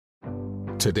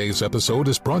Today's episode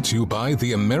is brought to you by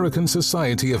the American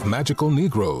Society of Magical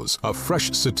Negroes, a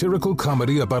fresh satirical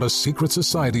comedy about a secret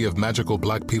society of magical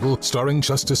black people starring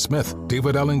Justice Smith,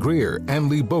 David Allen Greer, Ann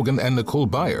Lee Bogan, and Nicole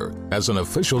Byer. As an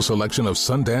official selection of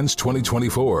Sundance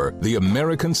 2024, the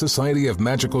American Society of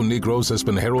Magical Negroes has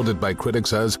been heralded by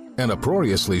critics as an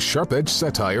uproariously sharp-edged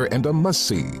satire and a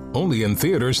must-see. Only in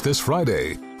theaters this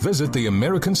Friday. Visit the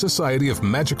American Society of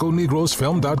Magical Negroes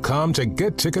Film.com to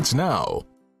get tickets now.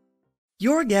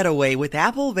 Your getaway with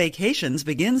Apple Vacations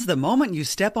begins the moment you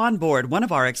step on board one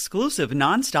of our exclusive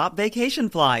nonstop vacation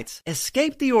flights.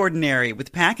 Escape the ordinary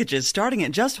with packages starting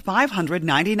at just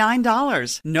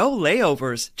 $599. No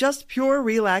layovers, just pure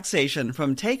relaxation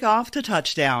from takeoff to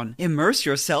touchdown. Immerse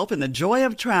yourself in the joy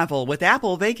of travel with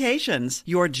Apple Vacations.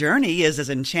 Your journey is as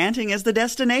enchanting as the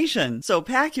destination, so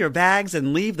pack your bags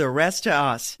and leave the rest to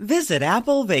us. Visit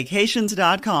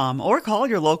applevacations.com or call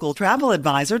your local travel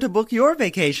advisor to book your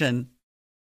vacation.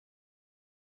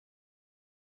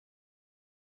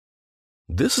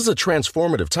 This is a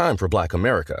transformative time for Black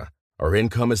America. Our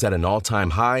income is at an all-time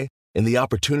high, and the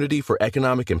opportunity for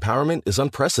economic empowerment is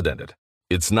unprecedented.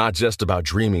 It's not just about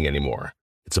dreaming anymore.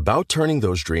 It's about turning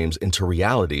those dreams into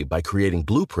reality by creating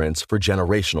blueprints for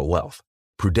generational wealth.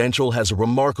 Prudential has a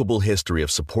remarkable history of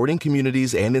supporting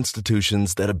communities and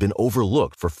institutions that have been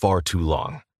overlooked for far too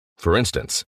long. For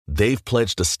instance, they've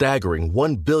pledged a staggering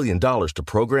 $1 billion to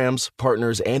programs,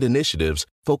 partners, and initiatives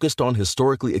focused on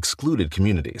historically excluded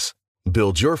communities.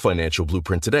 Build your financial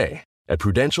blueprint today at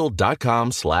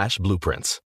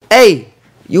prudential.com/blueprints. Hey,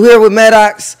 you here with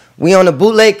Maddox? We on the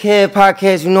Bootleg Kev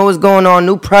podcast. You know what's going on.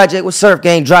 New project with Surf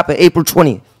Gang dropping April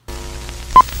 20th.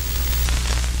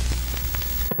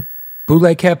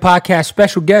 Bootleg Kev podcast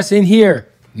special guest in here,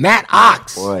 Matt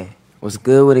Ox. Boy, what's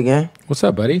good with it, gang? What's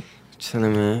up, buddy?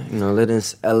 Chilling, man. You know, living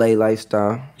this LA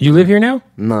lifestyle. You live here now?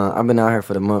 Nah, I've been out here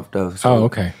for the month, though. So Oh,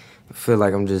 okay. I feel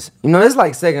like I'm just, it's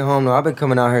like second home, though. I've been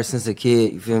coming out here since a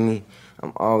kid, you feel me?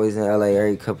 I'm always in LA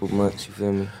every couple months, you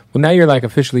feel me? Well, now you're like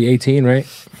officially 18, right?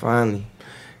 Finally.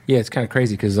 Yeah, it's kind of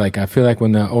crazy because like I feel like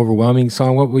when the Overwhelming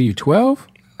song, what were you, 12?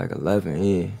 Like 11,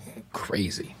 yeah.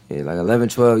 Crazy. Yeah, like 11,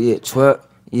 12, yeah. 12,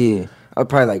 yeah. I was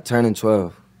probably like turning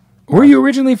 12. Where are you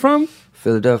originally from?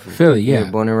 Philadelphia. Philly,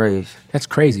 yeah. Born and raised. That's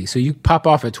crazy. So you pop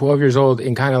off at 12 years old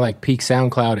in kind of like peak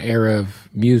SoundCloud era of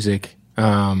music.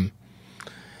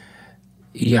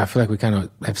 Yeah, I feel like we kind of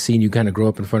have seen you kind of grow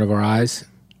up in front of our eyes.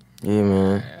 Yeah,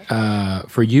 man.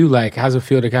 For you, like, how's it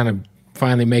feel to kind of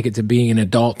finally make it to being an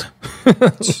adult?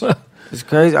 It's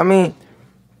crazy. I mean,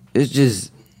 it's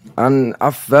just,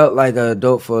 I felt like an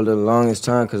adult for the longest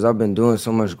time because I've been doing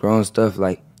so much grown stuff,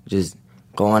 like just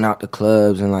going out to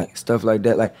clubs and like stuff like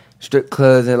that, like strip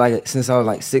clubs and like since I was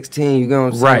like 16, you know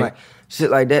what I'm saying? Right. Like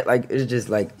shit like that. Like it's just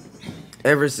like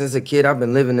ever since a kid, I've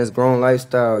been living this grown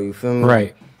lifestyle, you feel me?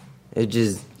 Right. It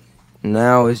just,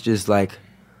 now it's just like,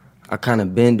 I kind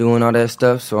of been doing all that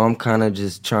stuff, so I'm kind of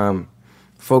just trying to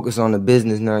focus on the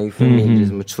business now, you feel me? And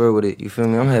just mature with it, you feel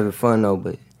me? I'm having fun though,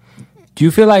 but. Do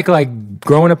you feel like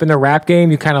growing up in the rap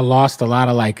game, you kind of lost a lot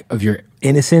of like of your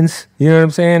innocence? You know what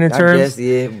I'm saying? In terms, I guess,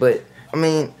 yeah, but I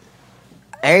mean,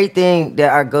 everything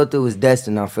that I go through is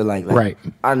destined. I feel like right.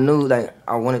 I knew like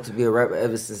I wanted to be a rapper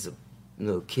ever since a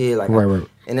little kid, like right.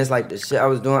 And it's like the shit I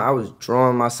was doing. I was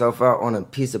drawing myself out on a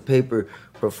piece of paper,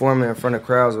 performing in front of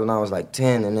crowds when I was like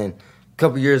 10, and then a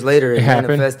couple years later, it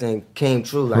manifested and came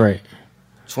true. Like right.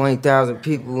 20,000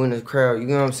 people in the crowd. You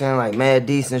know what I'm saying? Like Mad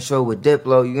Decent show with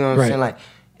Diplo. You know what I'm saying? Like,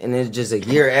 and it's just a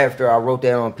year after I wrote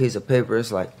that on a piece of paper.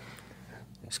 It's like.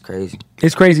 It's crazy.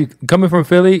 It's crazy coming from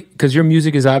Philly because your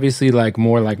music is obviously like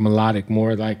more like melodic,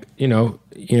 more like you know.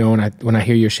 When I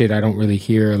hear your shit, I don't really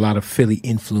hear a lot of Philly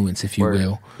influence, if you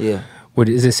will. Yeah.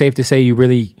 Is it safe to say you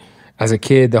really, as a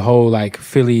kid, the whole like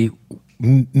Philly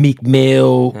Meek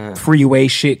Mill freeway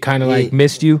shit kind of like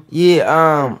missed you?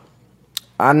 Yeah.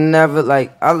 I never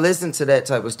like I listened to that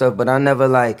type of stuff, but I never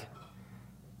like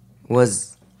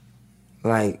was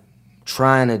like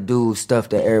trying to do stuff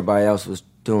that everybody else was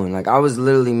doing. Like I was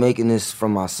literally making this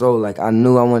from my soul. Like I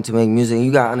knew I wanted to make music. And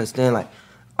you gotta understand, like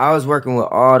I was working with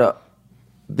all the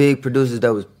big producers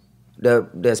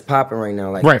that's popping right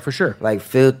now. Like right, for sure. Like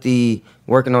Filthy,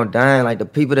 working on Dying, like the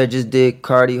people that just did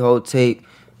Cardi whole tape.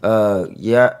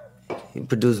 Yeah, he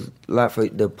produced a lot for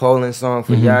the Poland song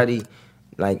for Yachty.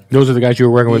 Like those are the guys you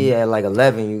were working with. Yeah, like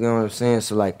 11. You know what I'm saying?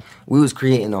 So like we was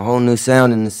creating a whole new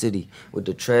sound in the city with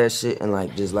the trash shit and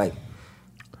like just like.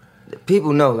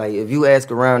 People know, like, if you ask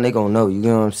around, they gonna know, you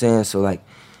know what I'm saying? So, like,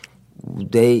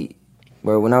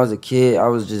 when I was a kid, I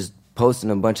was just posting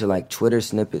a bunch of, like, Twitter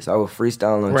snippets. I would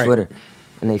freestyle on Twitter.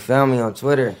 And they found me on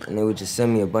Twitter, and they would just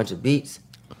send me a bunch of beats.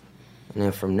 And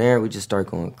then from there, we just start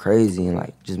going crazy and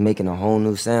like just making a whole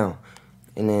new sound.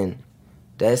 And then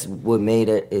that's what made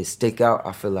it stick out,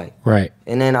 I feel like. Right.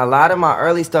 And then a lot of my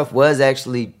early stuff was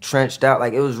actually trenched out.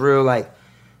 Like, it was real, like,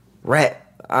 rap.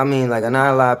 I mean, like,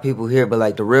 not a lot of people here, but,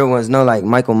 like, the real ones know, like,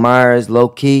 Michael Myers, Low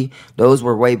Key, those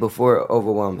were way before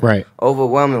Overwhelming. Right.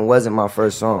 Overwhelming wasn't my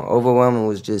first song. Overwhelming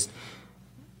was just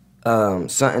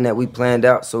something that we planned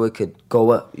out so it could go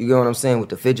up. You get what I'm saying? With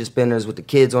the fidget spinners, with the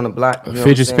kids on the block. You know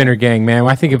Fidget spinner gang, man.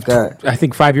 I think I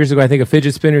think 5 years ago, I think of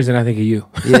fidget spinners, and I think of you.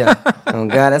 Yeah. Oh,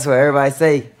 God, that's what everybody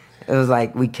say. It was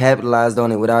like we capitalized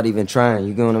on it without even trying.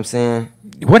 You get what I'm saying?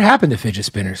 What happened to fidget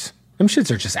spinners? Them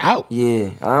shits are just out. Yeah,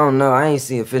 I don't know. I ain't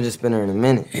seen a fidget spinner in a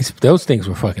minute. Those things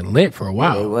were fucking lit for a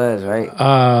while. It was,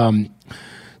 right?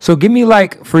 So give me,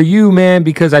 like, for you, man,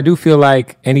 because I do feel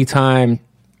like anytime,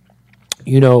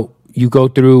 you know, you go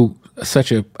through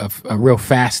such a real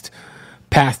fast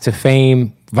path to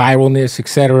fame, viralness,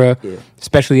 etc.,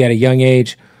 especially at a young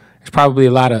age, there's probably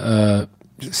a lot of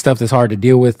stuff that's hard to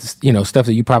deal with, you know, stuff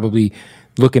that you probably,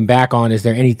 looking back on, is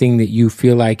there anything that you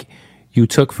feel like you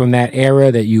took from that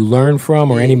era that you learned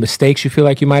from, or any mistakes you feel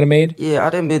like you might have made? Yeah, I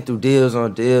done been through deals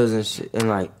on deals and shit, and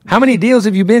like... How many deals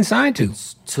have you been signed to?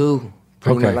 2.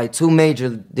 Pretty much, like 2 major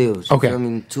deals. You feel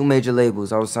me? 2 major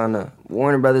labels. I was signed to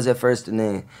Warner Brothers at first, and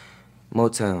then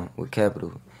Motown with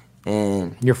Capitol.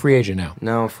 And you're a free agent now.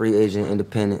 Now I'm free agent,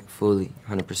 independent, fully,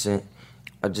 100%.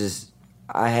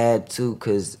 I had to,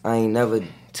 because I ain't never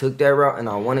took that route, and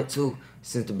I wanted to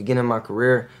since the beginning of my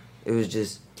career. It was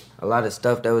just a lot of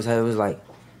stuff that was happening. It was like,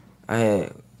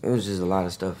 it was just a lot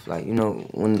of stuff. Like, you know,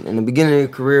 when in the beginning of your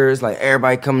career, it's like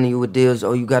everybody coming to you with deals.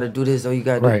 Oh, you got to do this. Oh, you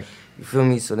got to do. You feel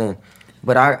me? So then,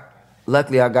 but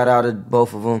luckily I got out of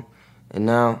both of them, and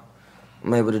now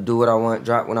I'm able to do what I want,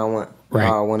 drop when I want,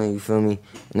 how I want to. You feel me?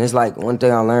 And it's like one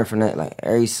thing I learned from that. Like,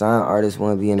 every signed artist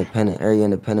want to be independent. Every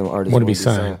independent artist want to be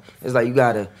signed. It's like you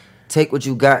gotta take what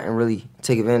you got and really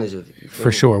take advantage of it.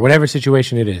 For sure, whatever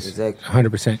situation it is. Exactly.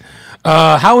 100%.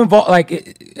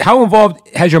 How involved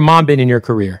has your mom been in your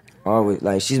career? Always.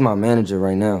 Like, she's my manager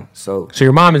right now. So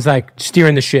your mom is like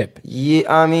steering the ship. Yeah,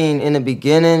 I mean, in the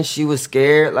beginning, she was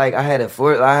scared. Like, I had to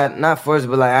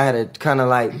kind of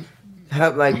like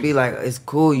help, like, be like, it's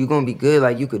cool, you gonna be good,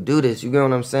 like, you could do this. You get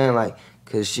what I'm saying? Like,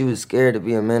 cause she was scared to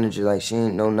be a manager. Like, she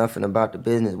ain't know nothing about the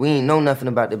business. We ain't know nothing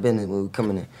about the business when we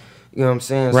coming in. You know what I'm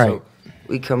saying? Right. So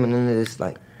we coming into this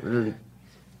like really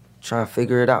trying to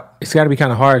figure it out. It's got to be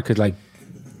kind of hard because like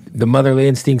the motherly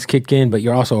instincts kick in, but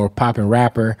you're also a popping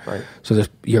rapper. Right. So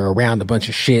you're around a bunch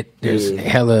of shit. There's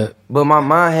hella. But my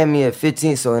mom had me at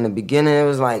 15, so in the beginning it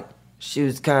was like she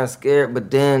was kind of scared, but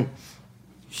then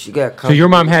she got comfortable. So your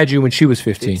mom had you when she was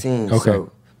 15. Okay.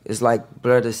 So it's like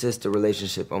brother sister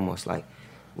relationship almost. Like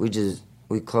we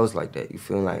close like that. You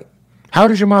feel like. How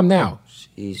old is your mom now?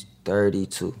 She's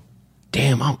 32.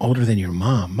 Damn, I'm older than your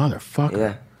mom, motherfucker.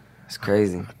 Yeah, it's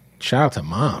crazy. Shout out to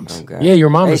moms. Oh, yeah, your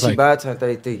mom is like... She about to turn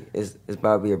 33. It's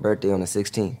about to be her birthday on the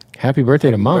 16th. Happy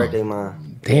birthday to mom. Birthday,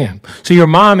 mom. Damn. So your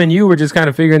mom and you were just kind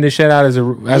of figuring this shit out as it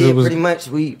was pretty much.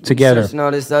 We together. Searching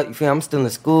all this up. You feel? I'm still in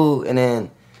school, and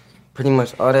then pretty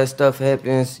much all that stuff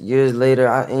happens. Years later,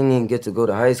 I didn't even get to go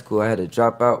to high school. I had to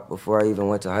drop out before I even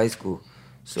went to high school.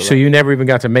 So like, you never even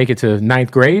got to make it to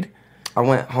 9th grade? I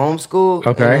went homeschool.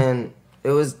 Okay. And it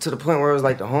was to the point where it was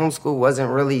like the homeschool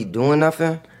wasn't really doing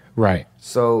nothing. Right.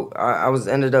 So I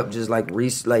ended up just like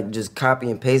just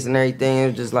copy and pasting everything. It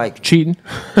was just like cheating.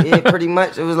 Yeah, pretty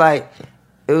much. It was like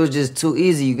it was just too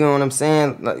easy. You get what I'm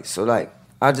saying? Like so, like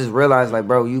I just realized, like,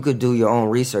 bro, you could do your own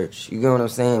research. You get what I'm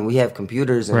saying? We have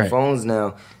computers and phones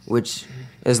now, which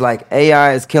is like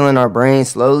AI is killing our brains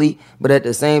slowly, but at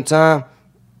the same time,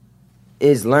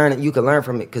 it's learning. You can learn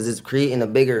from it because it's creating a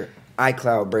bigger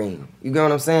iCloud brain. You get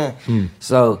what I'm saying?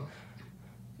 So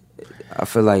I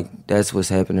feel like that's what's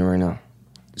happening right now.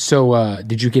 So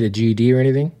did you get a GED or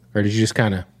anything? Or did you just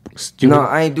kind of... No,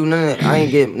 I ain't do none of that. I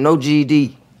ain't get no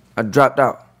GED. I dropped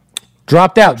out.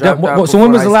 Dropped out? So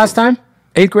when was the last time?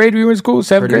 8th grade we were in school?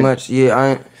 7th grade? Pretty much,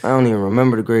 yeah. I don't even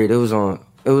remember the grade. It was on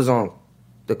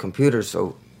the computer,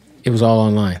 so... It was all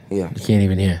online? Yeah. You can't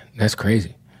even hear. That's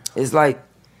crazy. It's like...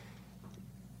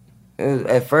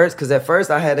 At first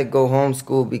I had to go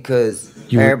homeschool because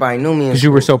everybody knew me. Because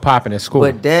you were so popping at school.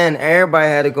 But then everybody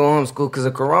had to go homeschool because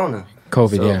of Corona.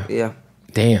 COVID, so, yeah.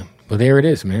 Damn. Well, there it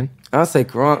is, man. I'll say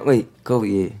Corona. Wait,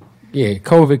 COVID, yeah. Yeah,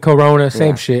 COVID, Corona,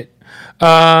 same shit.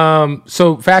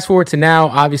 So fast forward to now.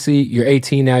 Obviously, you're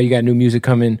 18 now. You got new music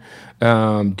coming.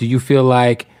 Do you feel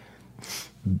like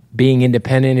being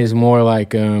independent is more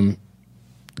like...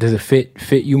 does it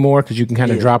fit you more because you can kind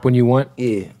of drop when you want?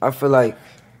 Yeah, I feel like...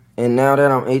 And now that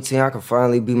I'm 18, I can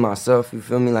finally be myself, you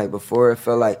feel me? Like, before it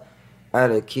felt like I had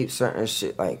to keep certain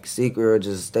shit like secret or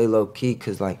just stay low key,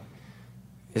 cause like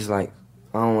it's like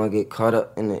I don't want to get caught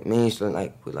up in the mainstream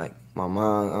like with like my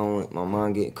mom. I don't want my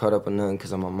mom getting caught up in nothing,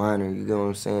 cause I'm a minor. You get what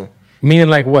I'm saying? Meaning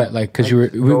like what? Like cause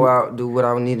Like, you were go out, do what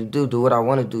I need to do what I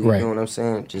want to do. You Right. know what I'm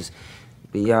saying? Just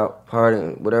be out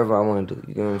partying, whatever I want to do.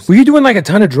 You know what I'm Were saying? you doing like a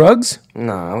ton of drugs?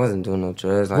 Nah, I wasn't doing no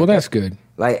drugs. Like Well, that's that. good.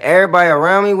 Like everybody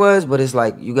around me was, but it's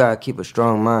like you gotta keep a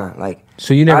strong mind. Like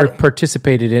So you never I-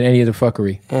 participated in any of the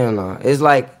fuckery. hell no. It's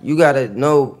like you gotta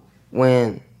know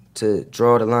when to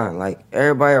draw the line. Like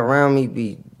everybody around me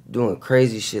be doing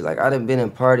crazy shit. Like I done been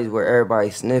in parties where everybody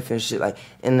sniffing shit. Like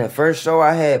in the first show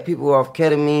I had people off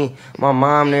ketamine, my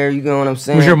mom there, you know what I'm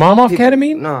saying? Was your mom off People-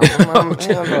 ketamine? No, my mom,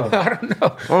 hell no. I don't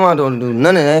know. My mom don't do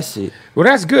none of that shit. Well,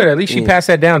 that's good. At least she Yeah. passed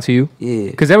that down to you. Yeah.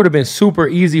 Because that would have been super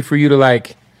easy for you to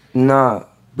like. Nah,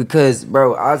 because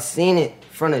bro, I seen it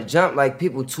from the jump. Like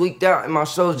people tweaked out, and my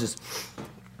shows just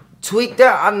tweaked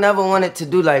out. I never wanted to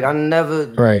do like I never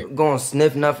Right. gonna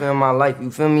sniff nothing in my life. You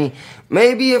feel me?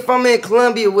 Maybe if I'm in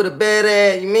Columbia with a bad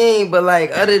ass, you mean? But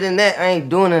like other than that, I ain't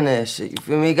doing none of that shit. You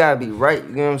feel me? It gotta be right.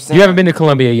 You know what I'm saying? You haven't been to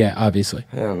Colombia yet, obviously.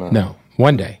 Hell no. No.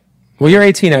 One day. Well, you're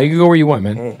 18 now. You can go where you want,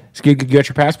 man. Yeah. So you got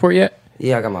your passport yet?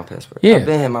 Yeah, I got my passport. Yeah. I've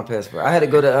been had my passport. I had to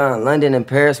go to London and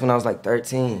Paris when I was like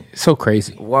 13. It's so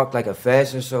crazy. Walked like a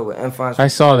fashion show with M5. I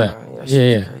saw that.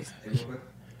 shit Yeah, was crazy.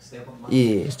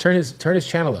 Yeah. Just turn his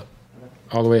channel up,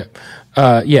 all the way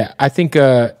up. Yeah, I think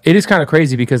it is kind of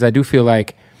crazy because I do feel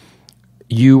like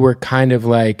you were kind of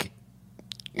like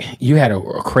you had a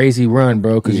crazy run,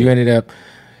 bro. Because you ended up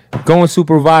going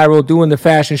super viral, doing the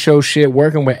fashion show shit,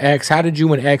 working with X. How did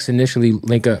you and X initially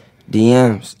link up?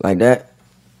 DMs like that.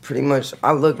 Pretty much,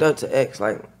 I looked up to X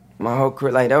like my whole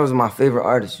career. Like that was my favorite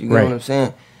artist. You know Right. what I'm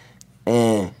saying?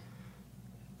 And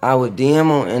I would DM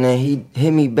him, and then he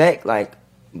hit me back like.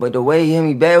 But the way he hit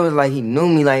me back was like he knew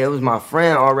me, like it was my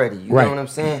friend already. You Right. know what I'm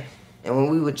saying? And when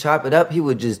we would chop it up, he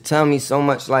would just tell me so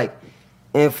much like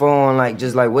info on like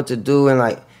just like what to do and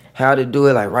like how to do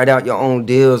it, like write out your own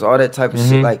deals, all that type of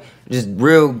shit, like just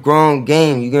real grown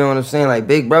game. You get what I'm saying? Like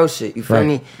big bro shit. You feel Right.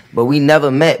 me? But we never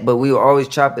met, but we would always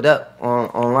chop it up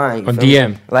online. You On feel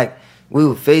me? DM. Like we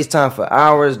would FaceTime for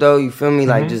hours though. You feel me?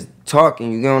 Like just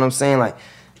talking. You get what I'm saying? Like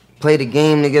play the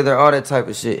game together, all that type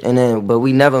of shit. And then, but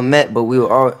we never met. But we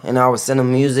were all, and I would send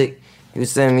him music. He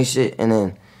was sending me shit, and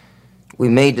then we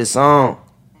made the song,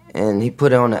 and he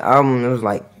put it on the album. It was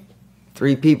like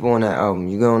 3 people on that album.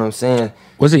 You get what I'm saying?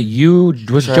 Was it you?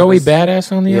 Was Travis. Joey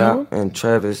Badass on the Yeah, album? and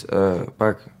Travis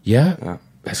Barker. Yeah? Yeah.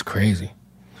 That's crazy.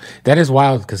 That is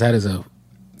wild because that is a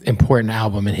important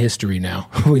album in history now.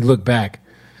 We look back.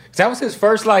 That was his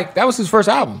first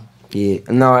album. Yeah,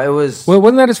 no, it was Well,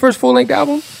 wasn't that his first full length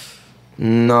album?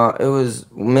 no, it was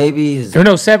maybe his. Or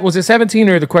no, was it 17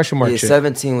 or the question mark Yeah, shit?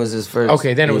 17 was his first.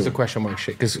 Okay, then it was yeah. the question mark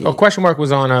shit. Because question mark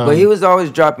was on. But he was always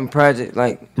dropping projects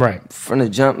like Right. from the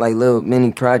jump, like little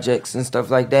mini projects and stuff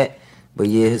like that. But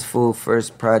yeah, his full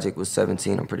first project was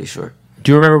 17. I'm pretty sure.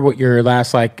 Do you remember what your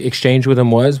last like exchange with him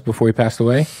was before he passed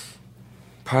away?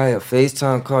 Probably a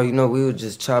FaceTime call. You know, we would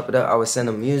just chop it up. I would send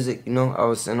him music. You know, I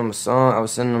would send him a song. I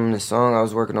was sending him the song I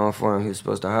was working on for him. He was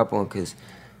supposed to hop on because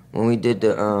when we did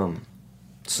the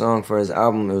song for his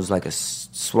album, it was like a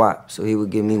swap. So he would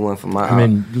give me one for my I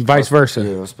mean, album. vice versa.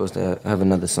 Yeah, I was supposed to have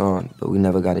another song, but we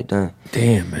never got it done.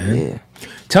 Damn, man. Yeah.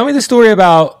 Tell me the story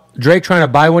about Drake trying to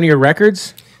buy one of your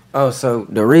records. Oh, so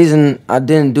the reason I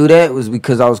didn't do that was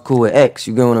because I was cool with X.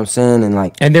 You get what I'm saying? And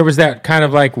like, And there was that kind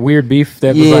of like weird beef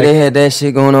that was yeah, like. they had that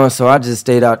shit going on. So I just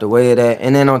stayed out the way of that.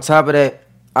 And then on top of that,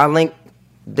 I linked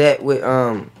that with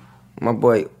my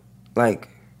boy, like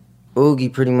Oogie,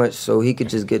 pretty much, so he could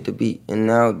just get the beat. And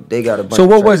now they got a bunch. So of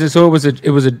what tracks. was it? So it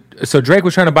was a. So Drake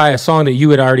was trying to buy a song that you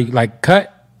had already like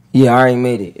cut. Yeah, I already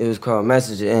made it. It was called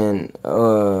Message, and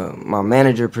my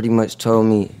manager pretty much told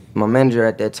me. My manager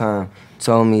at that time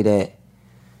told me that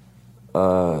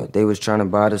they was trying to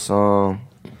buy the song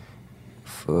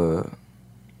for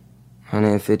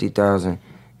 $150,000,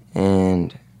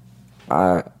 and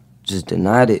I just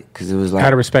denied it because it was like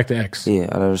Out of respect to X. yeah,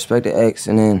 out of respect to X,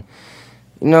 and then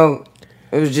you know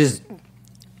it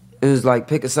was like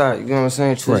pick a side. You know what I'm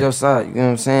saying? Choose Right. your side. You know what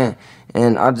I'm saying?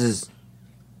 And I just.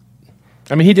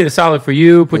 I mean, he did a solid for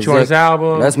you. Put you on his Exactly.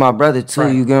 album. That's my brother too.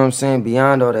 Right. You get what I'm saying?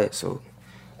 Beyond all that, so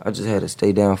I just had to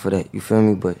stay down for that. You feel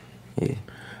me? But yeah,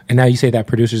 And now you say that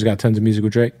producers got tons of music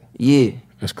with Drake. yeah,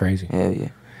 That's crazy. hell yeah.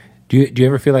 Do you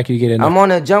ever feel like you get enough? I'm on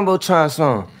that Jumbotron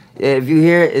song. Yeah, if you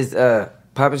hear it, it's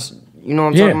poppin'. You know what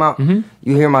I'm Yeah, talking about? mhm.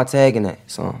 You hear my tag in that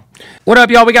song. What up,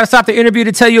 y'all? We got to stop the interview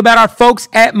to tell you about our folks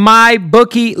at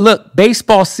MyBookie. Look,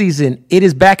 baseball season, it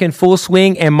is back in full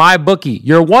swing, and MyBookie,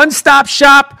 your one-stop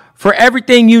shop For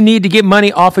everything you need to get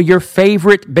money off of your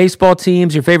favorite baseball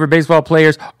teams, your favorite baseball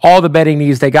players, all the betting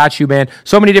needs, they got you, man.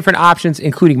 So many different options,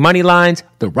 including money lines,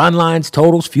 the run lines,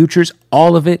 totals, futures,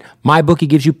 all of it. MyBookie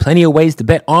gives you plenty of ways to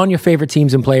bet on your favorite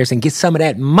teams and players and get some of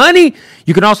that money.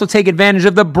 You can also take advantage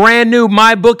of the brand new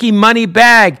MyBookie Money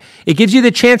Bag. It gives you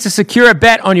the chance to secure a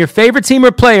bet on your favorite team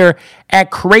or player at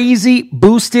crazy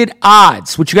boosted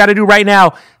odds. What you got to do right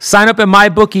now, sign up at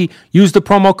MyBookie, use the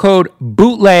promo code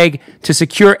BOOTLEG to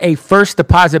secure a first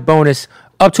deposit bonus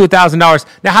up to $1,000.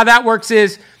 Now, how that works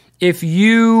is if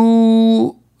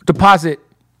you deposit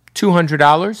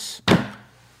 $200,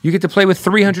 you get to play with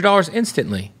 $300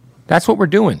 instantly. That's what we're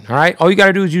doing, all right? All you got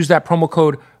to do is use that promo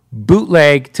code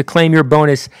BOOTLEG to claim your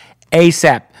bonus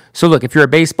ASAP. So look, if you're a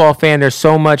baseball fan, there's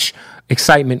so much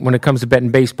excitement when it comes to betting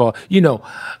baseball. You know,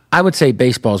 I would say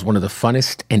baseball is one of the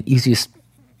funnest and easiest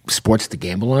sports to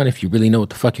gamble on if you really know what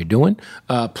the fuck you're doing.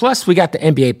 Plus, we got the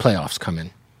NBA playoffs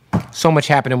coming. So much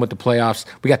happening with the playoffs.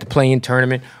 We got the play-in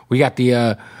tournament. We got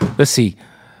the, let's see.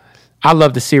 I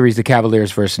love the series, the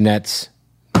Cavaliers versus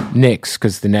Knicks,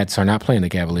 because the Nets are not playing the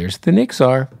Cavaliers. The Knicks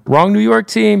are. Wrong New York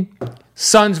team.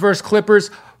 Suns versus Clippers.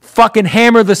 Fucking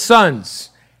hammer the Suns.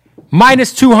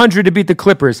 Minus 200 to beat the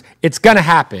Clippers. It's going to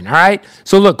happen, all right?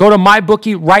 So look, go to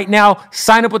MyBookie right now.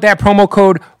 Sign up with that promo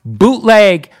code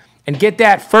BOOTLEG and get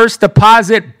that first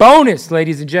deposit bonus,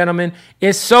 ladies and gentlemen.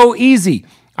 It's so easy.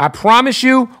 I promise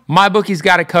you, MyBookie's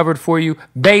got it covered for you.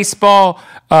 Baseball,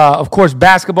 of course,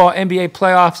 basketball, NBA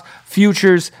playoffs,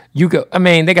 futures.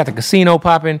 They got the casino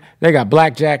popping. They got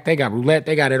blackjack. They got roulette.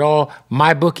 They got it all.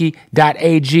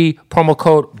 MyBookie.ag, promo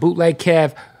code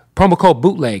BOOTLEGKEV, promo code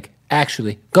BOOTLEG.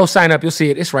 Actually, go sign up. You'll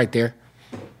see it. It's right there.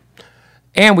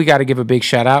 And we got to give a big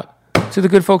shout out to the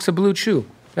good folks at Blue Chew.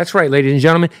 That's right, ladies and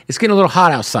gentlemen. It's getting a little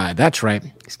hot outside. That's right.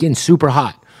 It's getting super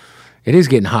hot. It is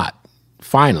getting hot.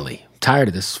 Finally. I'm tired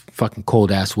of this fucking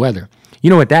cold ass weather. You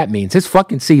know what that means? It's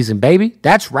fucking season, baby.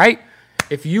 That's right.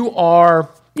 If you are,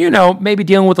 maybe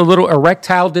dealing with a little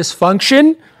erectile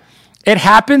dysfunction, it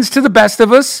happens to the best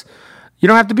of us. You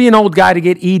don't have to be an old guy to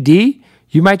get ED.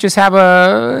 You might just have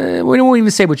we don't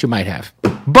even say what you might have.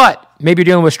 But maybe you're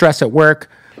dealing with stress at work.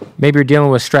 Maybe you're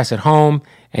dealing with stress at home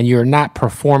and you're not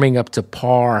performing up to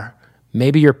par.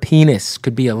 Maybe your penis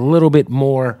could be a little bit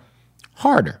more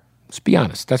harder. Let's be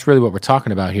honest. That's really what we're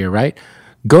talking about here, right?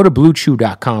 Go to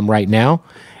BlueChew.com right now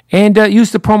and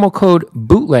use the promo code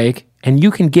BOOTLEG and you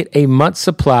can get a month's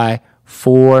supply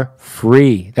for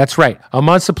free. That's right. A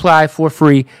month's supply for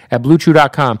free at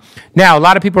BlueChew.com. Now, a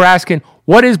lot of people are asking,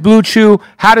 what is Blue Chew?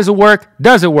 How does it work?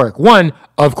 Does it work? 1,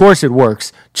 of course it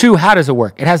works. 2, how does it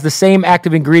work? It has the same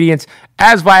active ingredients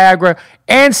as Viagra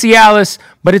and Cialis,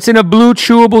 but it's in a blue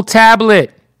chewable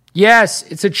tablet. Yes,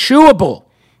 it's a chewable.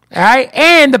 All right?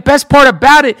 And the best part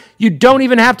about it, you don't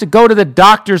even have to go to the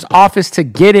doctor's office to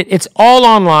get it. It's all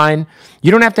online.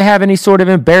 You don't have to have any sort of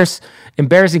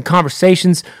embarrassing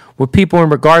conversations with people in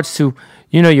regards to,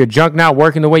 your junk not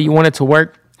working the way you want it to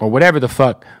work or whatever the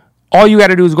fuck. All you got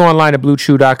to do is go online at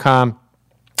BlueChew.com.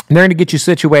 And they're going to get you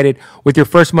situated with your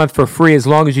first month for free as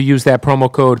long as you use that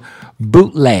promo code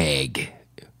BOOTLEG.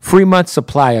 Free month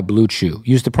supply of Blue Chew.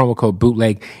 Use the promo code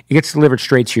BOOTLEG. It gets delivered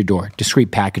straight to your door.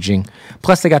 Discreet packaging.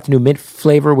 Plus, they got the new mint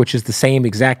flavor, which is the same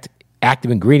exact active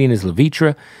ingredient as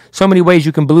Levitra. So many ways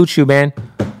you can Blue Chew, man.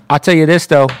 I'll tell you this,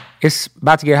 though. It's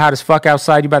about to get hot as fuck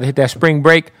outside. You're about to hit that spring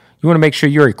break. You want to make sure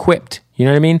you're equipped. You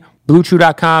know what I mean?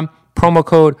 BlueChew.com, promo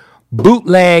code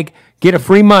BOOTLEG. Get a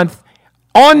free month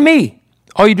on me.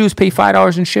 All you do is pay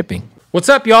 $5 in shipping. What's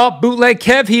up, y'all? Bootleg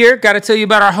Kev here. Got to tell you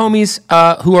about our homies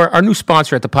who are our new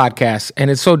sponsor at the podcast. And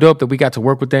it's so dope that we got to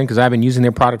work with them because I've been using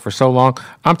their product for so long.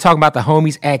 I'm talking about the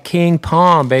homies at King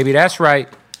Palm, baby. That's right.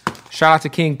 Shout out to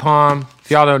King Palm.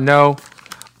 If y'all don't know,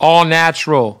 all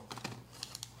natural,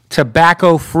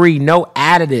 tobacco-free, no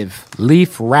additive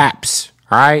leaf wraps.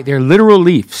 All right? They're literal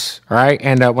leaves. All right?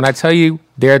 And when I tell you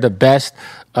they're the best,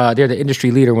 they're the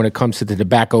industry leader when it comes to the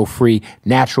tobacco-free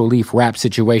natural leaf wrap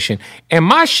situation. And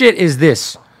my shit is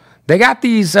this. They got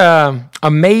these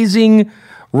amazing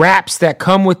wraps that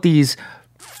come with these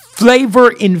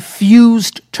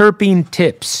flavor-infused terpene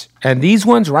tips. And these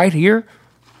ones right here,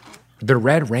 the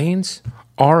Red Rains,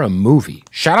 are a movie.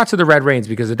 Shout out to the Red Rains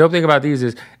because the dope thing about these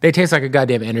is they taste like a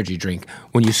goddamn energy drink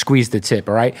when you squeeze the tip,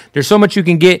 all right? There's so much you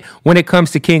can get when it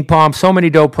comes to King Palm. So many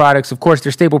dope products. Of course,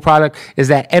 their staple product is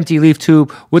that empty leaf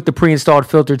tube with the pre-installed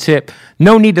filter tip.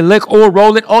 No need to lick or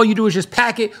roll it. All you do is just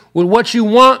pack it with what you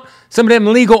want. some of them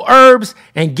legal herbs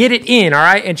and get it in, all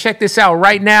right? And check this out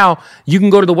right now. You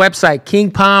can go to the website,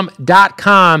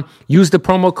 kingpalm.com. Use the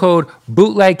promo code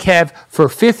BootlegKev for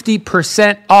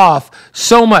 50% off.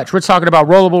 So much. We're talking about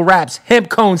rollable wraps, hemp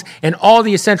cones, and all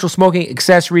the essential smoking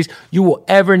accessories you will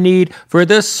ever need for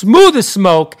the smoothest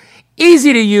smoke.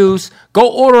 Easy to use.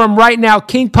 Go order them right now,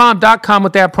 kingpalm.com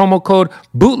with that promo code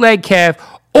BootlegKev,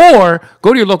 or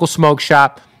go to your local smoke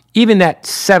shop. Even that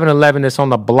 7-Eleven that's on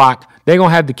the block, they're going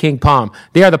to have the King Palm.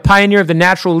 They are the pioneer of the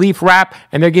natural leaf wrap,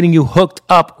 and they're getting you hooked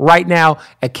up right now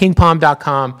at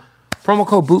kingpalm.com. Promo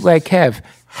code BootlegKev.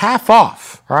 Half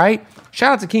off, all right?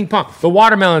 Shout out to King Palm. The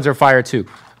watermelons are fire, too.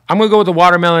 I'm going to go with the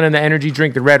watermelon and the energy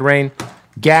drink, the Red Rain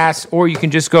gas, or you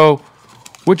can just go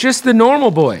with just the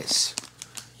normal boys.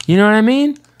 You know what I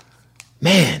mean?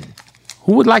 Man,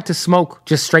 who would like to smoke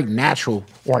just straight natural,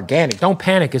 organic? Don't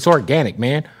panic. It's organic,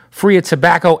 man. Free of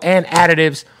tobacco and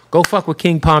additives. Go fuck with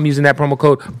King Palm using that promo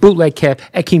code BootlegKev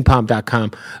at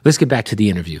kingpalm.com. Let's get back to the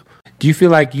interview. Do you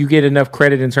feel like you get enough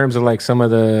credit in terms of like some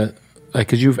of the, like,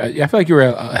 cause I feel like you were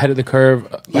ahead of the curve.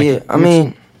 Like, yeah, I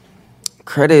mean,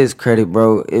 credit is credit,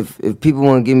 bro. If people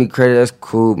want to give me credit, that's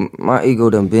cool. My ego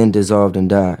done been dissolved and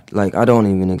died. Like, I don't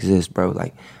even exist, bro.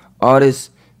 Like, all this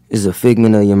is a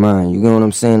figment of your mind. You know what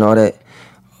I'm saying? All that,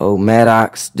 oh,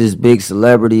 Maddox, this big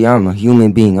celebrity, I'm a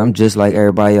human being. I'm just like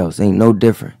everybody else. Ain't no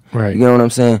different. Right. You know what I'm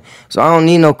saying? So I don't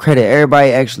need no credit.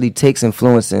 Everybody actually takes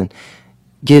influence and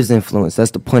gives influence.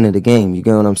 That's the point of the game. You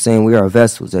get what I'm saying? We are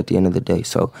vessels at the end of the day.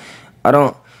 So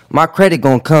my credit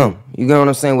gonna come. You get what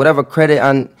I'm saying? Whatever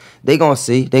credit they gonna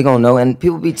see, they gonna know. And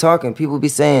people be talking, people be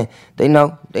saying, they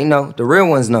know. The real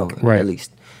ones know, right. At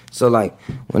least. So like,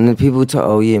 when the people talk,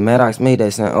 oh yeah, Maddox made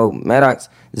that sound. Oh, Maddox,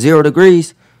 0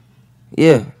 degrees.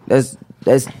 Yeah, that's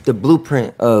the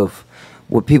blueprint of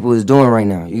what people is doing right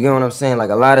now. You get what I'm saying? Like,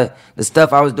 a lot of the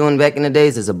stuff I was doing back in the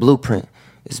days is a blueprint.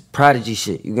 It's prodigy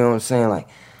shit. You get what I'm saying? Like,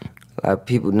 a lot of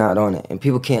people not on it. And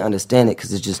people can't understand it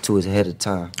because it's just too ahead of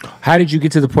time. How did you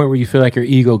get to the point where you feel like your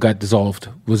ego got dissolved?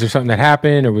 Was there something that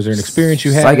happened, or was there an experience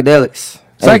you had?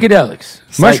 Psychedelics.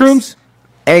 Mushrooms?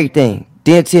 Everything.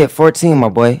 DMT at 14, my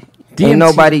boy. DMT. Ain't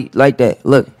nobody like that.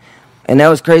 Look, and that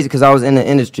was crazy because I was in the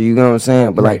industry. You know what I'm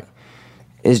saying? But right. Like,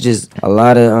 it's just a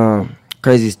lot of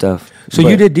crazy stuff. So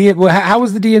you did DMT. Well, how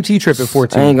was the DMT trip at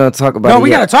 14? I ain't gonna talk about it. No, we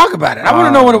gotta talk about it. I want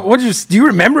to know what do you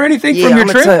remember anything from your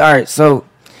trip? All right, so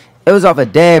it was off a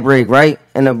dab rig, right?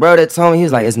 And the bro that told me, he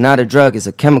was like, it's not a drug, it's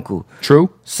a chemical.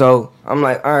 True. So I'm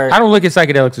like, all right. I don't look at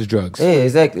psychedelics as drugs. Yeah,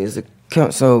 exactly. It's and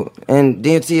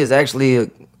DMT is actually a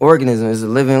organism. It's a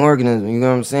living organism. You know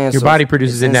what I'm saying? Your body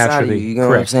produces it naturally. You know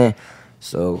what I'm saying?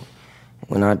 So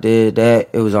when I did that,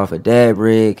 it was off a dab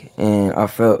rig, and I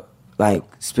felt like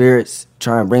spirits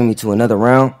trying to bring me to another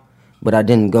realm, but I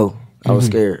didn't go. I was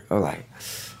scared. I was like,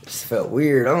 this felt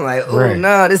weird. I'm like, oh,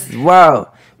 nah, this is wild.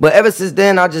 But ever since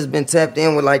then, I've just been tapped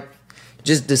in with, like,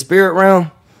 just the spirit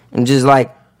realm and just,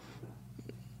 like,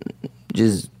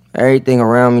 just everything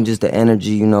around me, just the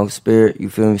energy, you know, spirit, you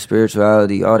feel me,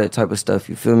 spirituality, all that type of stuff,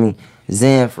 you feel me?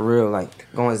 Zen, for real, like,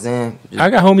 going Zen. I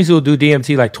got homies who'll do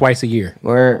DMT, like, twice a year.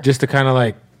 Word. Just to kind of,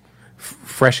 like,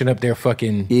 freshen up their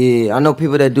fucking... Yeah, I know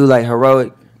people that do, like,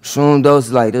 heroic shroom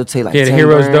doses, like, they'll take, like, 10 the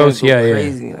hero's grams, dose, yeah.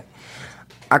 Crazy. Like,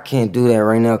 I can't do that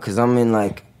right now because I'm in,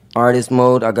 like, artist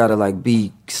mode. I gotta, like,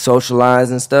 be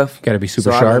socialized and stuff. Gotta be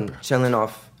super so sharp. I've been chilling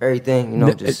off everything, you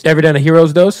know, just... Ever done a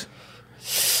hero's dose?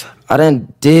 I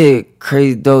done did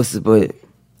crazy doses, but...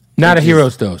 Not a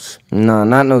hero's dose? Nah,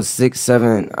 not no 6,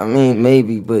 7. I mean,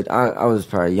 maybe, but I was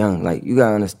probably young. Like, you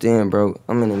gotta understand, bro.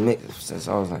 I'm in the mix since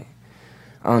I was, like...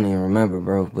 I don't even remember,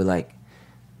 bro. But, like,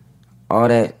 all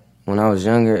that, when I was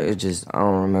younger, it just... I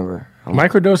don't remember.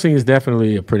 Microdosing is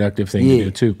definitely a productive thing to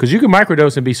do, too. Because you can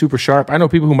microdose and be super sharp. I know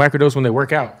people who microdose when they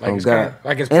work out. Like, it's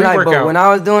pre-workout. But when I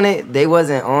was doing it, they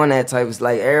wasn't on that type of...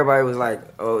 Like, everybody was like,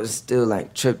 oh, it's still,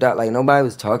 like, tripped out. Like, nobody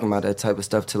was talking about that type of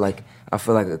stuff till, like, I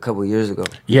feel like a couple years ago.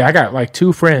 Yeah, I got, like,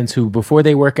 2 friends who, before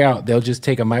they work out, they'll just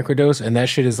take a microdose, and that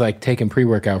shit is, like, taking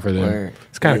pre-workout for them. Word.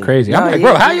 It's kind of crazy. I'm like,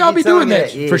 bro, how y'all be doing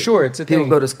that? For sure, it's a thing. People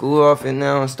go to school off it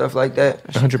now and stuff like that.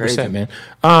 100%,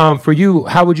 man. For you,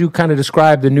 how would you kind of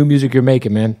describe the new music you're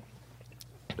making, man?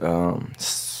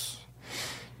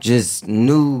 Just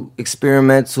new,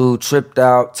 experimental, tripped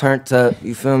out, turned up,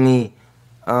 you feel me?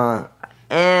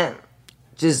 And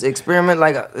just experiment,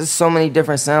 like, there's so many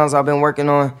different sounds I've been working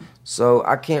on, so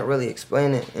I can't really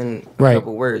explain it in a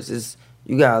couple words.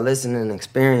 You gotta listen and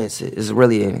experience it. It's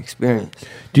really an experience.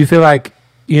 Do you feel like,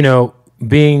 you know,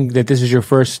 being that this is your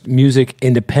first music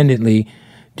independently,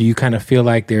 do you kind of feel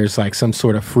like there's, like, some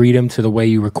sort of freedom to the way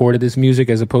you recorded this music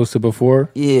as opposed to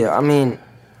before? Yeah, I mean...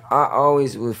 I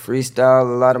always would freestyle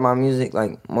a lot of my music.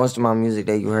 Like most of my music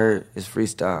that you heard is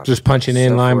freestyle. Just punching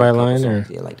in Except line for by a couple line, songs.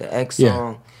 or Yeah, like the X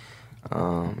song,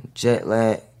 Jet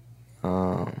Lag.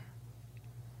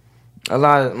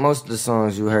 Most of the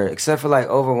songs you heard, except for like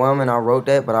Overwhelming, I wrote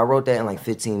that, but I wrote that in like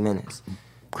 15 minutes.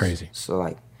 Crazy. So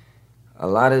like, a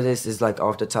lot of this is like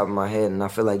off the top of my head, and I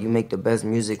feel like you make the best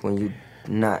music when you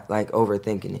not like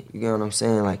overthinking it. You get what I'm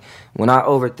saying? Like when I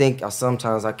overthink,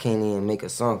 sometimes I can't even make a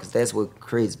song because that's what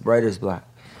creates writer's block.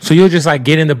 So you'll just like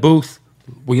get in the booth,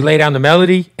 will you lay down the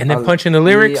melody and then punch in the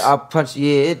lyrics? Yeah, I punch.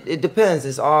 Yeah, it depends.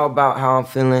 It's all about how I'm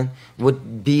feeling,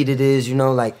 what beat it is. You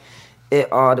know, like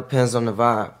it all depends on the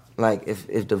vibe. Like if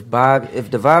the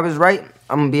vibe is right,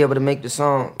 I'm gonna be able to make the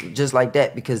song just like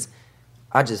that because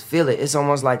I just feel it. It's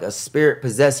almost like a spirit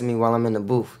possessing me while I'm in the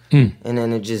booth, and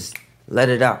then it just let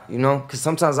it out, you know? Because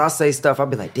sometimes I say stuff, I'll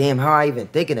be like, damn, how I even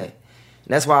think of that? And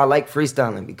that's why I like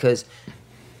freestyling, because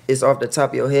it's off the top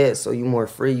of your head, so you more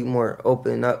free, you more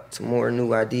open up to more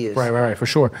new ideas. Right, for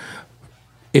sure.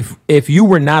 If you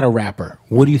were not a rapper,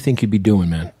 what do you think you'd be doing,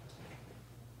 man?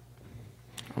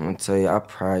 I'm going to tell you, I'd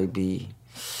probably be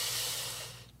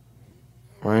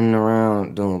running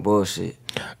around doing bullshit.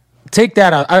 Take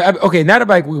that out. Okay, not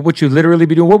about what you literally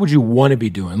be doing. What would you want to be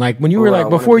doing? Like when you were like,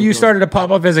 before you started to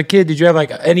pop up as a kid, did you have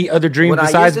like any other dream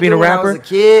besides being a rapper? When I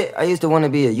was a kid, I used to want to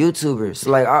be a YouTuber.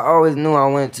 So like, I always knew I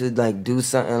wanted to like do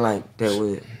something like that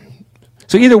with.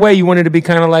 So either way, you wanted to be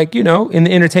kind of like, you know, in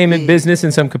the entertainment business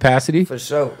in some capacity? For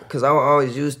sure. Because I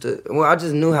always used to, I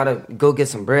just knew how to go get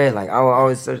some bread. Like, I would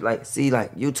always see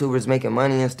like YouTubers making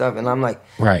money and stuff. And I'm like,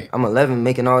 right. I'm 11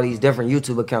 making all these different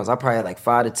YouTube accounts. I probably had like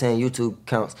 5 to 10 YouTube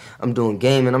accounts. I'm doing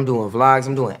gaming, I'm doing vlogs,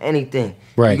 I'm doing anything.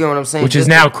 Right. You get what I'm saying? Which is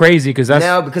now crazy because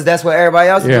that's what everybody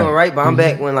else is doing, right? But I'm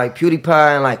back when like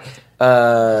PewDiePie and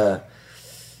like,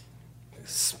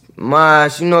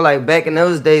 Mosh, you know, like back in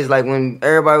those days, like when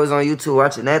everybody was on YouTube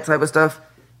watching that type of stuff.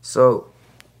 So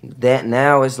that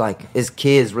now it's like it's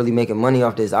kids really making money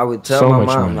off this. I would tell my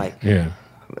mom like, and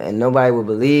nobody would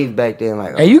believe back then.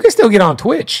 Like, hey, you can still get on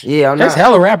Twitch. Yeah, there's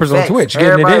hella rappers on Twitch.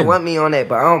 Everybody want me on that,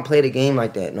 but I don't play the game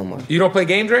like that no more. You don't play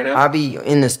games right now? I be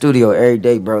in the studio every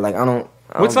day, bro. Like I don't.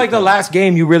 What's like the last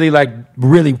game you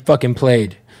really fucking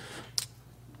played?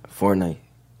 Fortnite.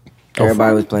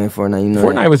 Everybody was playing Fortnite. You know,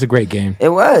 Fortnite was a great game. It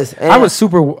was. I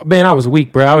was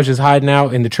weak, bro. I was just hiding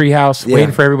out in the treehouse,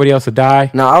 waiting for everybody else to die.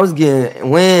 No, I was getting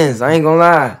wins. I ain't gonna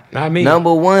lie. Not me.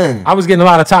 Number one. I was getting a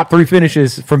lot of top 3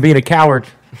 finishes from being a coward.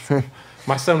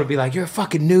 My son would be like, "You're a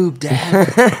fucking noob,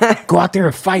 Dad. Go out there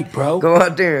and fight, bro. Go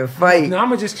out there and fight." No, I'm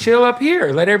gonna just chill up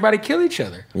here. Let everybody kill each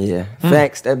other. Yeah,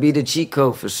 facts. That be the cheat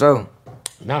code for sure.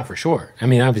 Nah, for sure. I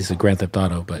mean, obviously Grand Theft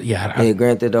Auto, but yeah.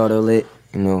 Grand Theft Auto lit.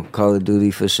 You know, Call of Duty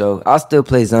for sure. I still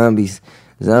play Zombies.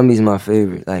 Zombies my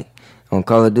favorite. Like, on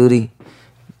Call of Duty.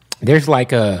 There's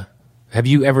like have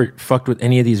you ever fucked with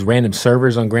any of these random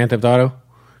servers on Grand Theft Auto?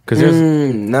 Because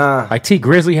there's, nah. Like T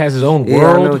Grizzly has his own world.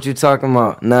 Yeah, I know what you're talking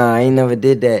about. Nah, I ain't never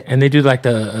did that. And they do like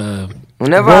the,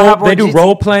 they do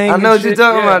role playing. I know what you're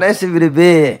talking about. That should be the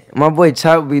bed. My boy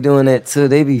Chop be doing that too.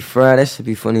 They be fried. That should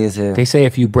be funny as hell. They say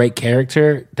if you break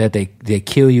character, that they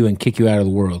kill you and kick you out of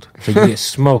the world. So you get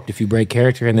smoked if you break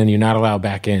character, and then you're not allowed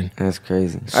back in. That's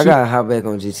crazy. I got hot back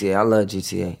on GTA. I love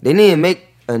GTA. They need to make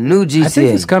a new GTA. I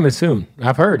think it's coming soon.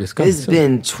 I've heard it's coming soon. It's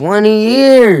been 20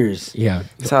 years. Yeah.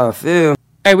 That's how I feel.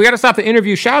 Hey, we got to stop the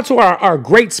interview. Shout out to our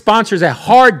great sponsors at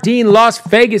Hardin Las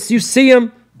Vegas. You see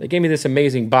them? They gave me this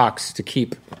amazing box to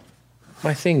keep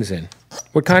my things in.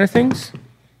 What kind of things?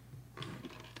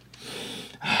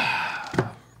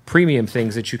 Premium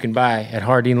things that you can buy at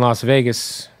Hardin Las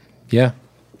Vegas. Yeah.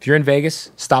 If you're in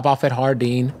Vegas, stop off at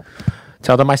Hardin.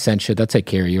 Tell them I sent you. They'll take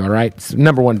care of you, all right? It's the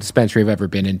 #1 dispensary I've ever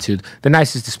been into. The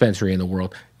nicest dispensary in the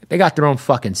world. They got their own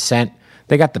fucking scent.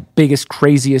 They got the biggest,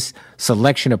 craziest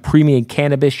selection of premium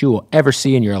cannabis you will ever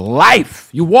see in your life.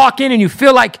 You walk in and you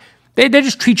feel like they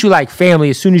just treat you like family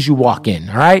as soon as you walk in,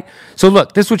 all right? So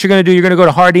look, this is what you're going to do. You're going to go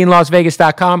to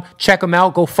HardinLasVegas.com, check them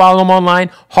out, go follow them online,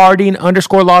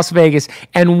 Hardin_Las Vegas.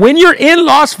 And when you're in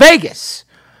Las Vegas,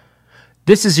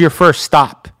 this is your first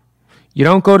stop. You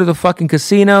don't go to the fucking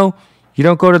casino.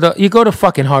 You go to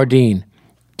fucking Hardin.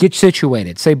 Get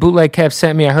situated. Say Bootleg Kev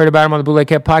sent me. I heard about him on the Bootleg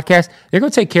Kev podcast. They're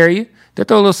going to take care of you. They'll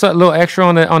throw a little extra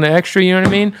on the extra, you know what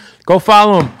I mean? Go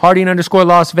follow them,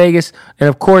 Hardin_Las Vegas. And,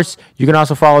 of course, you can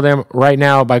also follow them right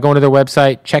now by going to their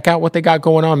website. Check out what they got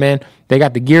going on, man. They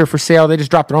got the gear for sale. They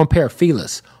just dropped their own pair of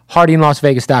Filas,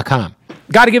 HardinLasVegas.com.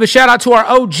 Got to give a shout-out to our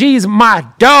OGs, my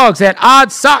dogs at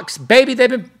Odd Socks, baby. They've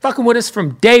been fucking with us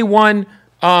from day one.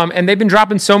 And they've been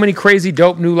dropping so many crazy,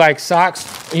 dope new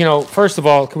socks. You know, first of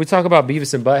all, can we talk about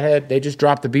Beavis and Butthead? They just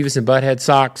dropped the Beavis and Butthead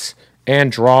socks.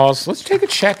 and draws. Let's take a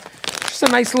check. Just a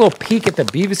nice little peek at the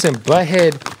Beavis and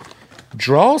Butthead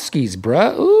drawskis,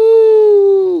 bruh.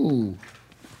 Ooh.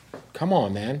 Come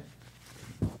on, man.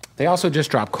 They also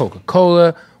just dropped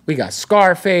Coca-Cola. We got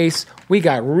Scarface. We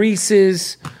got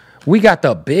Reese's. We got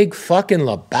the big fucking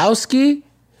Lebowski.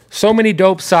 So many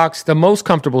dope socks. The most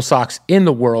comfortable socks in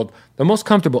the world. The most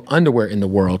comfortable underwear in the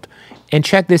world. And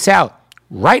check this out.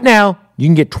 Right now, you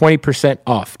can get 20%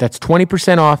 off. That's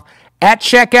 20% off at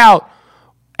checkout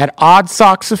at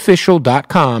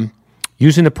oddsocksofficial.com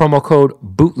using the promo code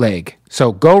BOOTLEG.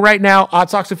 So go right now,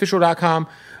 oddsocksofficial.com.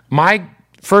 My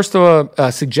first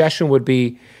suggestion would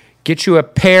be get you a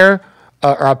pair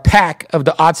or a pack of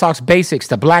the Odd Socks Basics,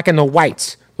 the black and the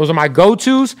whites. Those are my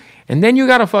go-tos. And then you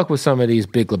got to fuck with some of these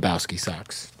Big Lebowski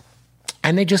socks.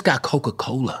 And they just got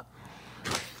Coca-Cola.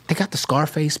 They got the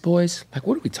Scarface boys. Like,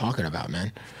 what are we talking about,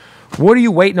 man? What are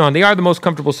you waiting on? They are the most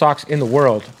comfortable socks in the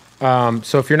world.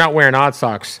 So if you're not wearing Odd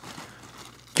Socks,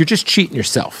 you're just cheating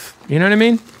yourself. You know what I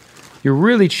mean? You're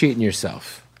really cheating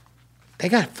yourself. They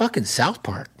got fucking South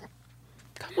Park.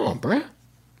 Come on, bruh.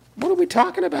 What are we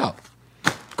talking about?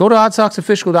 Go to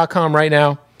oddsocksofficial.com right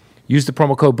now. Use the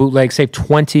promo code BOOTLEG. Save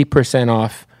 20%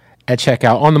 off at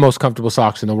checkout on the most comfortable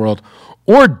socks in the world.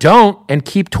 Or don't and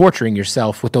keep torturing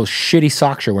yourself with those shitty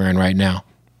socks you're wearing right now.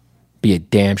 Be a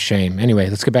damn shame. Anyway,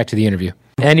 let's get back to the interview.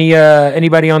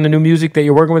 Anybody on the new music that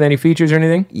you're working with? Any features or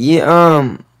anything?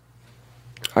 Yeah,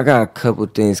 I got a couple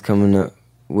things coming up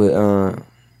with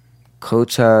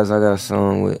Coach Chaz. I got a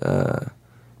song with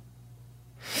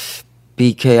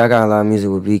BK. I got a lot of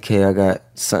music with BK. I got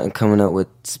something coming up with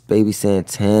Baby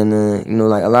Santana. You know,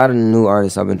 like a lot of the new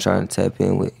artists I've been trying to tap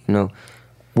in with, you know.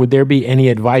 Would there be any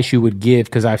advice you would give?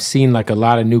 Because I've seen like a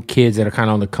lot of new kids that are kind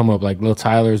of on the come up, like Lil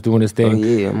Tyler's doing his thing. Oh,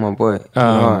 yeah, my boy.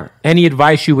 Any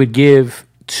advice you would give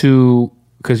to,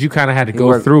 because you kind of had to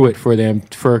go through it for them,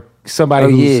 for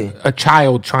somebody who's a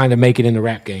child trying to make it in the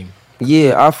rap game?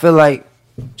 Yeah, I feel like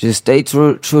just stay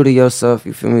true to yourself,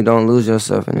 you feel me? Don't lose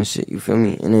yourself in this shit, you feel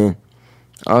me? And then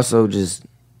also just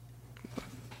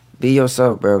be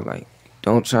yourself, bro. Like,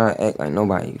 don't try to act like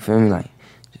nobody, you feel me? Like,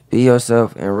 just be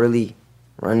yourself and really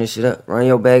run this shit up. Run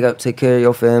your bag up, take care of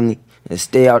your family, and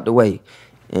stay out the way.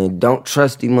 And don't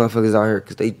trust these motherfuckers out here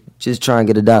because they just try and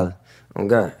get $1. Oh,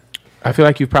 God. I feel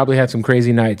like you've probably had some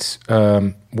crazy nights.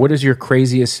 What is your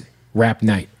craziest rap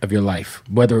night of your life?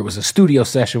 Whether it was a studio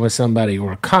session with somebody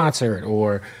or a concert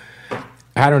or,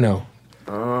 I don't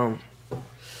know.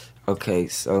 Okay,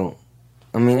 so,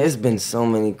 I mean, it's been so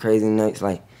many crazy nights.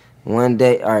 Like, one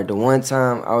day, the one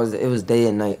time, it was day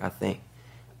and night, I think.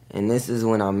 And this is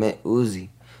when I met Uzi.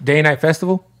 Day and Night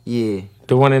Festival? Yeah.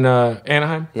 The one in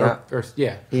Anaheim? Yeah.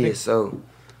 Yeah, so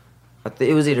I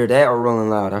think it was either that or Rolling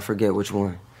Loud. I forget which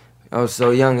one. I was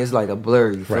so young, it's like a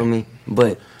blur, you feel me?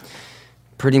 But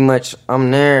pretty much I'm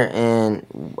there and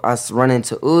I run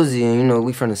into Uzi and, you know,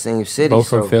 we from the same city. Both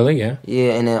from Philly, yeah.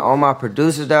 Yeah, and then all my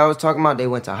producers that I was talking about, they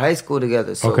went to high school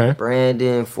together. So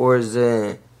Brandon, Forza,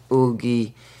 and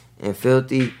Oogie, and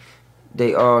Filthy,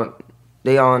 they all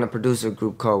in a producer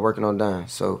group called Working on Dime.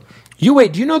 So do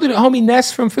you know the homie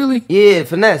Ness from Philly? Yeah,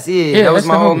 Finesse, yeah. That was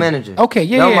my whole manager. Okay,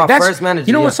 yeah, that was my first manager.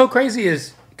 You know what's so crazy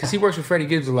is, because he works with Freddie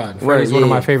Gibbs a lot. Freddie's one of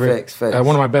my favorite, facts.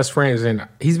 One of my best friends, and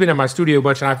he's been in my studio a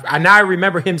bunch, and I now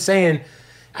remember him saying,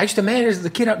 I used to manage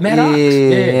the kid up Mad Ox.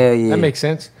 Yeah. That makes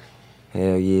sense.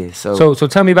 Hell yeah. So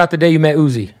tell me about the day you met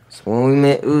Uzi. So when we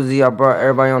met Uzi, I brought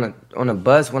everybody on a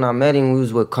bus. When I met him, we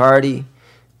was with Cardi,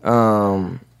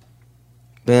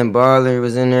 Ben Barler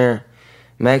was in there,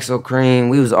 Maxo Cream.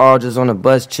 We was all just on the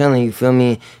bus chilling, you feel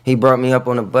me? He brought me up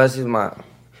on the bus.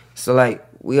 So like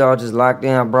we all just locked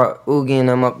in. I brought Oogie and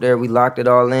them up there. We locked it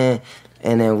all in.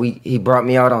 And then he brought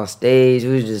me out on stage.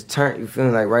 We was just turned, you feel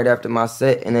me, like right after my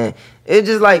set. And then it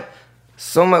just like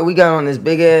so much. We got on this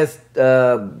big ass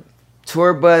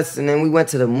tour bus, and then we went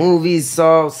to the movies,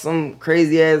 saw some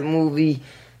crazy ass movie.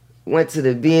 Went to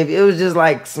the B&B. It was just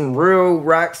like some real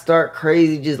rock star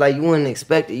crazy, just like you wouldn't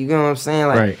expect it. You get what I'm saying?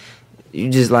 Like, you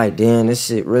just like, damn, this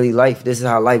shit really life. This is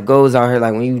how life goes out here.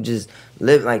 Like, when you just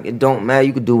live, like, it don't matter.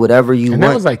 You could do whatever you want. And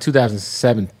that was like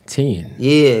 2017.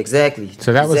 Yeah, exactly.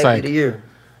 So that was like the year.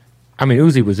 I mean,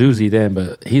 Uzi was Uzi then,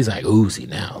 but he's like Uzi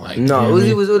now. Like, no,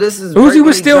 you know Uzi was. This is Uzi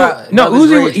was still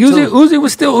Uzi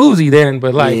was still Uzi then,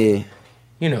 but like,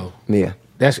 you know,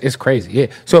 it's crazy. Yeah.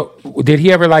 So did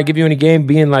he ever like give you any game,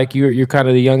 being like you're kind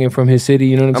of the youngin from his city?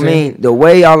 You know what I'm saying? I mean, the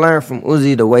way I learned from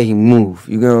Uzi, the way he moved.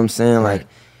 You get what I'm saying? Like,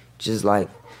 just like,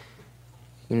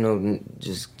 you know,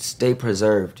 just stay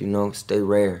preserved. You know, stay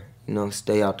rare.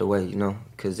 stay out the way,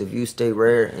 because if you stay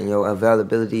rare and your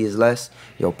availability is less,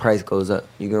 your price goes up.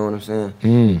 You get what I'm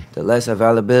saying? The less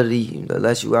availability, the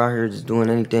less you out here just doing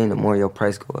anything, the more your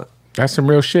price go up. That's some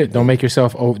real shit. Don't make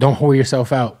yourself, don't whore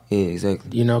yourself out. Yeah,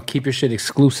 exactly. Keep your shit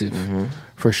exclusive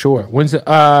for sure. When's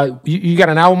the, you got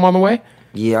an album on the way?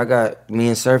 Yeah, I got me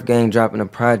and Surf Gang dropping a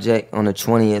project on the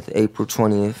 20th, April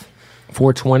 20th.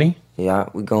 420? Yeah,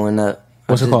 we going up.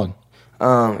 What's it called?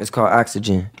 It's called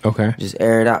Oxygen. Okay. Just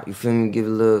air it out, you feel me? Give it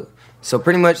a little. So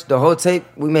pretty much the whole tape,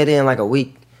 we made it in like a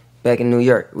week back in New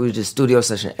York. We was just studio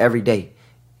session every day.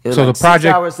 It was so like the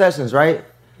project 6-hour sessions, right?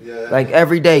 Yeah. Like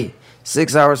every day.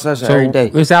 6-hour session every day.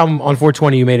 This album on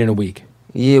 420 you made in a week?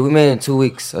 Yeah, we made it in 2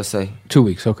 weeks, I say. 2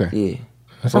 weeks, okay. Yeah.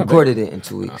 That's recorded it in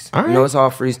 2 weeks. All right. It's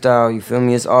all freestyle, you feel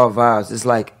me? It's all vibes. It's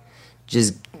like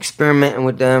just experimenting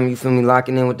with them, you feel me?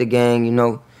 Locking in with the gang,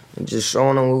 and just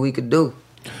showing them what we could do.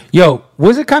 Yo,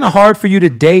 was it kind of hard for you to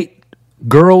date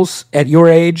girls at your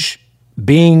age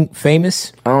being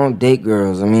famous? I don't date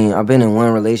girls. I mean, I've been in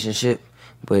one relationship,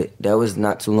 but that was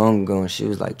not too long ago, and she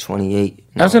was like 28.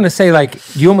 I was going to say,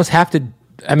 like, you almost have to,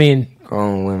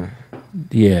 Grown women.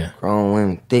 Yeah. Grown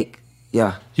women. Thick.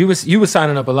 Yeah. You was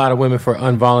signing up a lot of women for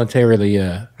involuntarily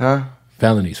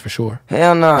felonies, for sure.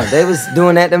 Hell no. They was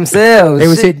doing that themselves.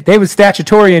 They was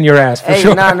statutory in your ass, for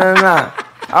sure. Nah.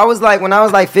 I was like, when I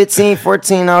was like 15,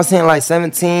 14, I was hitting like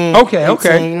 17. Okay,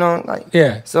 18, okay.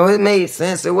 Yeah. So it made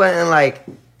sense. It wasn't like,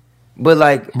 but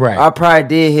like, right. I probably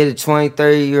did hit a 20,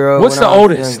 30-year-old. What's the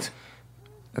oldest?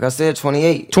 Like I said,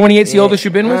 28. 28's the oldest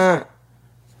you've been with?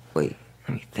 Wait,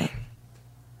 let me think.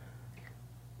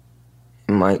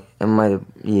 It might have,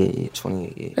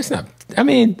 28, yeah.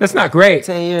 That's not great.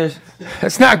 10 years.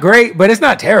 That's not great, but it's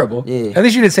not terrible. Yeah. At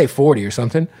least you didn't say 40 or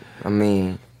something.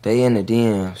 They in the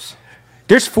DMs.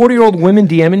 There's 40-year-old women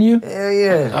DMing you? Hell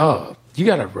yeah. Oh, you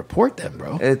got to report them,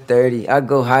 bro. It's 30. I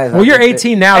go high. Well, you're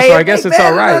 18 now, so I guess it's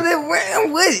all right.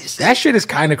 I'm with it. That shit is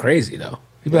kind of crazy, though.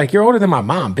 You'd be like, you're older than my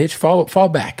mom, bitch. Fall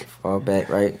back. Fall back,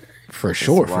 right? For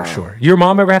sure. Your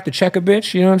mom ever have to check a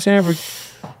bitch, you know what I'm saying, for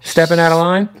stepping out of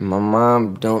line? My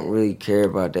mom don't really care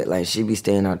about that. Like, she be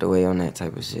staying out the way on that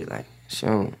type of shit. Like, she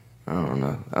don't, I don't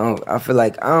know. I feel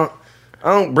like I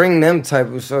don't bring them type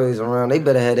of shorties around. They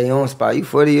better have their own spot. You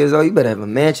 40 years old, you better have a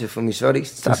mansion for me, shorty.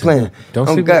 Stop playing. Don't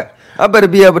see God. I better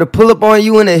be able to pull up on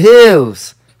you in the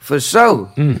hills, for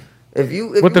sure. If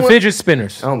you with the fidget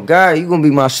spinners. Oh, God, you going to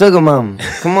be my sugar mama.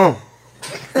 Come on.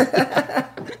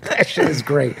 That shit is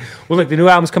great. Well, look, the new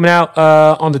album's coming out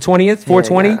on the 20th,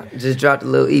 420. Yeah, just dropped a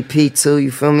little EP too,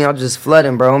 you feel me? I'm just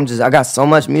flooding, bro. I got so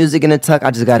much music in the tuck,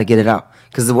 I just got to get it out.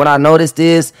 Because what I noticed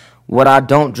is, what I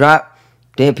don't drop,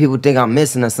 then people think I'm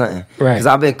missing or something. Right. Because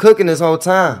I've been cooking this whole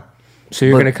time. So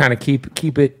you're going to kind of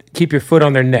keep your foot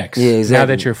on their necks. Yeah, exactly. Now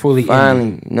that you're fully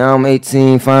in. Now I'm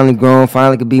 18, finally grown,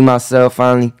 finally can be myself,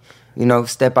 finally,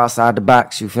 step outside the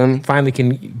box, you feel me? Finally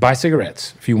can buy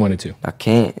cigarettes if you wanted to. I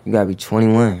can't. You got to be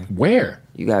 21. Where?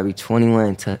 You got to be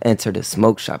 21 to enter the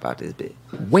smoke shop out this bitch.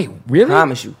 Wait, really?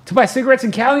 Promise you. To buy cigarettes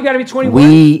in Cali, you got to be 21?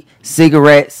 Weed,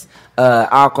 cigarettes,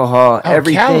 alcohol,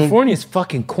 everything. California's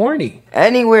fucking corny.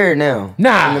 Anywhere now.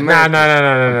 Nah.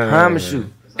 Promise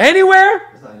you. Anywhere?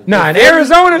 Nah, in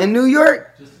Arizona? In New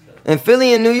York? In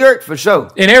Philly and New York, for sure.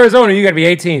 In Arizona, you got to be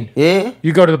 18. Yeah.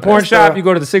 You go to the porn shop, you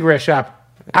go to the cigarette shop.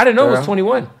 I didn't know it was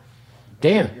 21.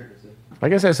 Damn. I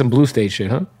guess that's some blue state shit,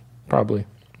 huh? Probably.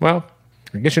 Well,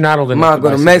 I guess you're not old enough. Might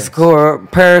go to Mexico or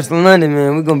Paris or London,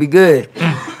 man. We're going to be good.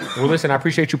 Well, listen, I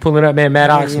appreciate you pulling up, man.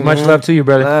 Maddox, much love to you,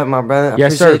 brother. Love, my brother.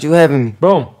 Yes, appreciate you having me.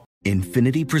 Boom.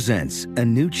 Infiniti presents a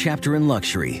new chapter in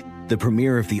luxury, the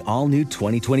premiere of the all-new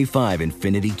 2025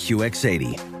 Infiniti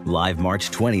QX80, live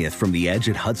March 20th from the Edge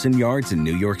at Hudson Yards in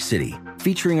New York City,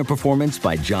 featuring a performance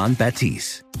by John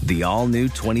Batiste. The all-new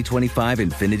 2025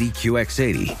 Infiniti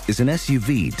QX80 is an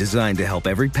SUV designed to help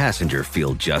every passenger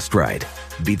feel just right.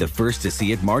 Be the first to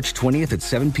see it March 20th at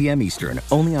 7 p.m. Eastern,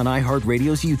 only on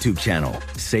iHeartRadio's YouTube channel.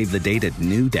 Save the date at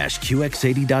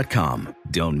new-QX80.com.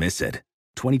 Don't miss it.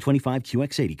 2025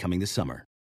 QX80 coming this summer.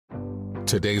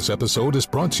 Today's episode is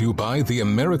brought to you by the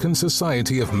American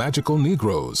Society of Magical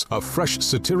Negroes, a fresh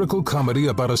satirical comedy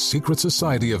about a secret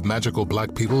society of magical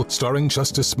black people starring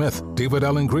Justice Smith, David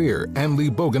Allen Greer, Ann Lee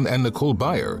Bogan, and Nicole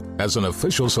Byer. As an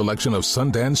official selection of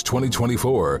Sundance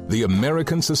 2024, the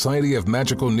American Society of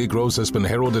Magical Negroes has been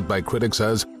heralded by critics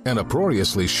as an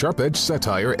uproariously sharp-edged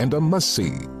satire and a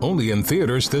must-see. Only in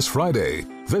theaters this Friday.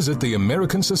 Visit the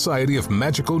American Society of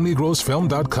Magical Negroes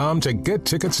Film.com to get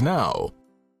tickets now.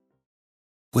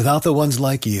 Without the ones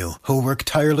like you, who work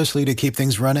tirelessly to keep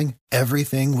things running,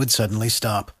 everything would suddenly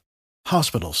stop.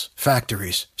 Hospitals,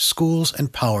 factories, schools,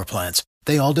 and power plants,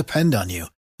 they all depend on you.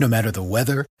 No matter the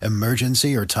weather,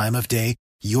 emergency, or time of day,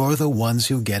 you're the ones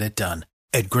who get it done.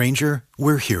 At Grainger,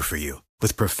 we're here for you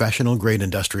with professional-grade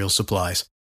industrial supplies.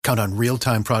 Count on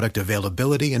real-time product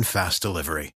availability and fast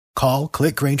delivery. Call,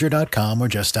 click Grainger.com, or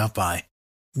just stop by.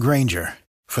 Grainger,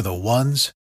 for the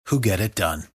ones who get it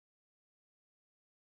done.